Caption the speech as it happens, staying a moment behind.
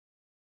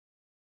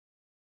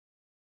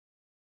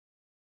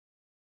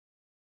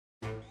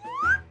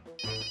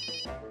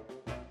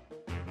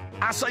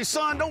I say,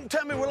 son, don't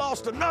tell me we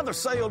lost another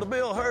sale to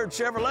Bill Hurd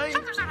Chevrolet.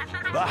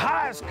 The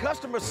highest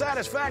customer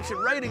satisfaction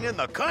rating in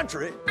the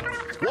country.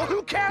 Well,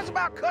 who cares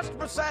about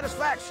customer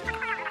satisfaction?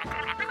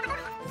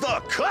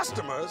 The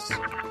customers?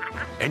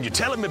 And you're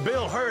telling me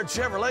Bill Hurd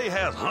Chevrolet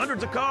has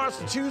hundreds of cars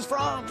to choose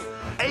from?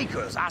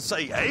 Acres, I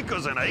say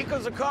acres and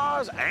acres of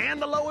cars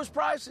and the lowest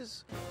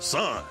prices?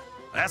 Son,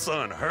 that's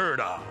unheard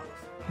of.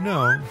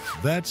 No,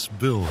 that's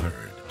Bill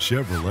Hurd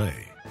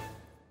Chevrolet.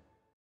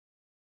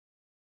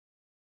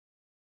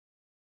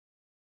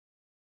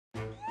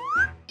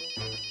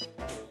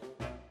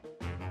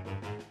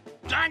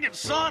 Dang it,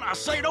 son, I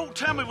say don't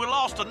tell me we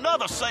lost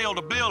another sale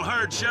to Bill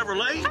Hurd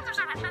Chevrolet.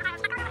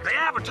 They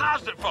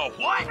advertised it for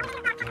what?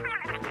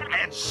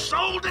 And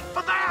sold it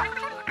for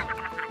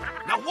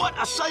that? Now what?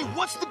 I say,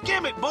 what's the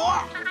gimmick, boy?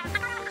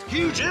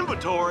 Huge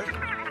inventory,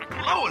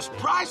 lowest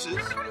prices,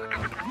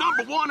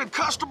 #1 in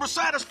customer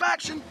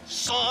satisfaction.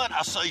 Son,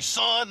 I say,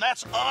 son,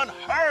 that's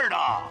unheard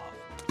of.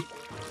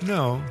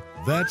 No,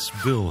 that's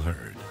Bill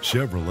Hurd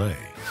Chevrolet.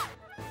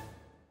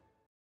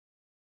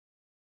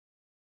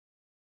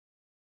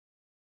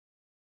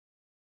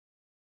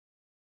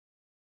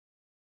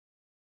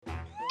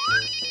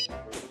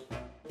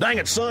 Dang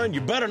it, son,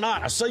 you better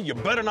not, I say you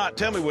better not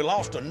tell me we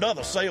lost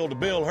another sale to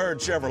Bill Hurd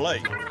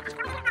Chevrolet.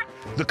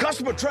 The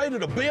customer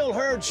traded a Bill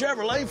Hurd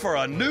Chevrolet for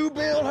a new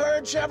Bill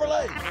Hurd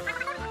Chevrolet.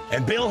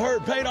 And Bill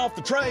Hurd paid off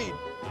the trade.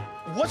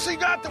 What's he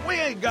got that we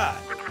ain't got?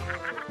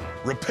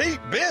 Repeat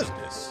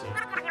business.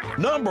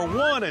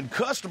 #1 in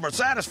customer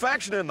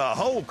satisfaction in the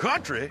whole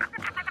country.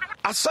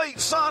 I say,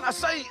 son, I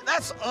say,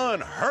 that's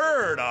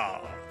unheard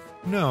of.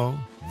 No,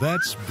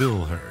 that's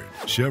Bill Hurd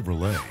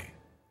Chevrolet.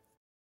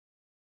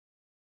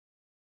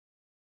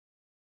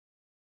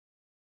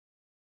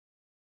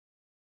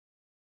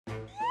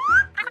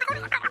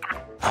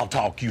 I'll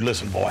talk, you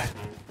listen, boy.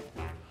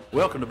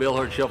 Welcome to Bill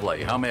Hurd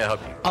Chevrolet. How may I help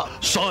you?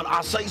 Son,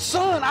 I say,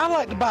 son, I'd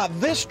like to buy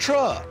this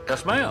truck.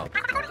 Yes, ma'am.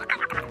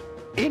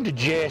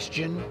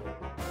 Indigestion.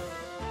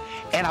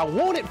 And I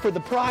want it for the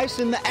price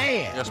in the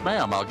ad. Yes,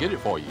 ma'am. I'll get it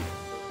for you.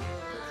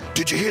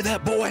 Did you hear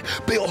that, boy?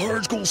 Bill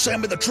Hurd's gonna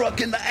send me the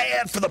truck in the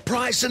ad for the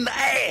price in the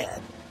ad.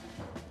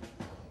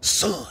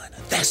 Son,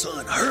 that's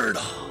unheard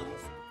of.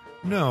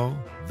 No,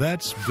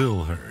 that's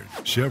Bill Hurd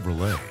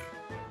Chevrolet.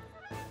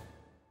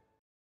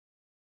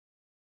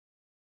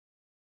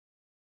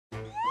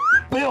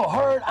 Bill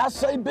Hurd, I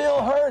say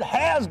Bill Hurd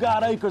has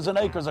got acres and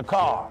acres of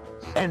cars.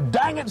 And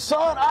dang it,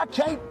 son, I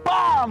can't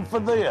buy them for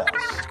this.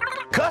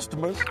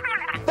 Customers,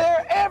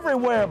 they're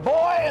everywhere,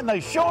 boy, and they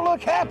sure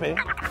look happy.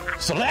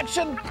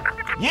 Selection?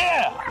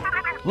 Yeah.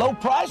 Low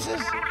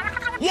prices?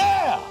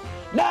 Yeah.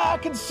 Now I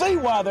can see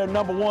why they're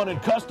 #1 in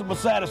customer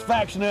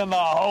satisfaction in the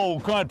whole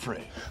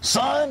country.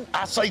 Son,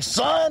 I say,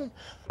 son,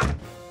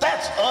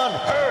 that's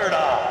unheard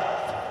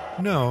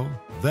of. No,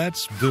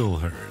 that's Bill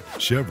Hurd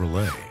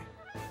Chevrolet.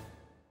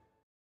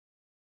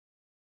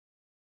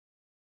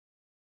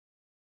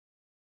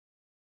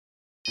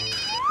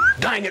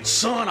 Dang it,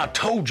 son, I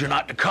told you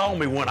not to call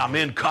me when I'm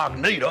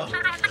incognito.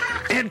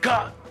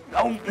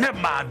 Oh, never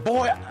mind,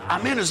 boy.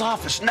 I'm in his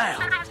office now.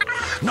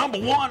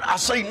 #1, I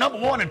say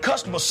 #1 in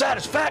customer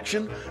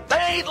satisfaction. They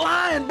ain't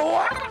lying,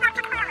 boy.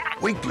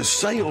 Weekly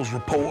sales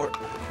report.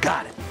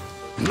 Got it.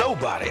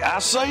 Nobody, I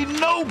say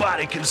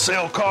nobody can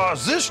sell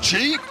cars this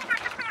cheap.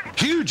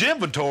 Huge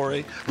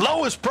inventory,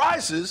 lowest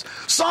prices.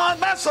 Son,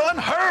 that's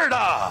unheard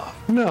of.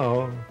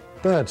 No,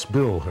 that's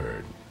Bill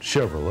Hurd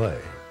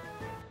Chevrolet.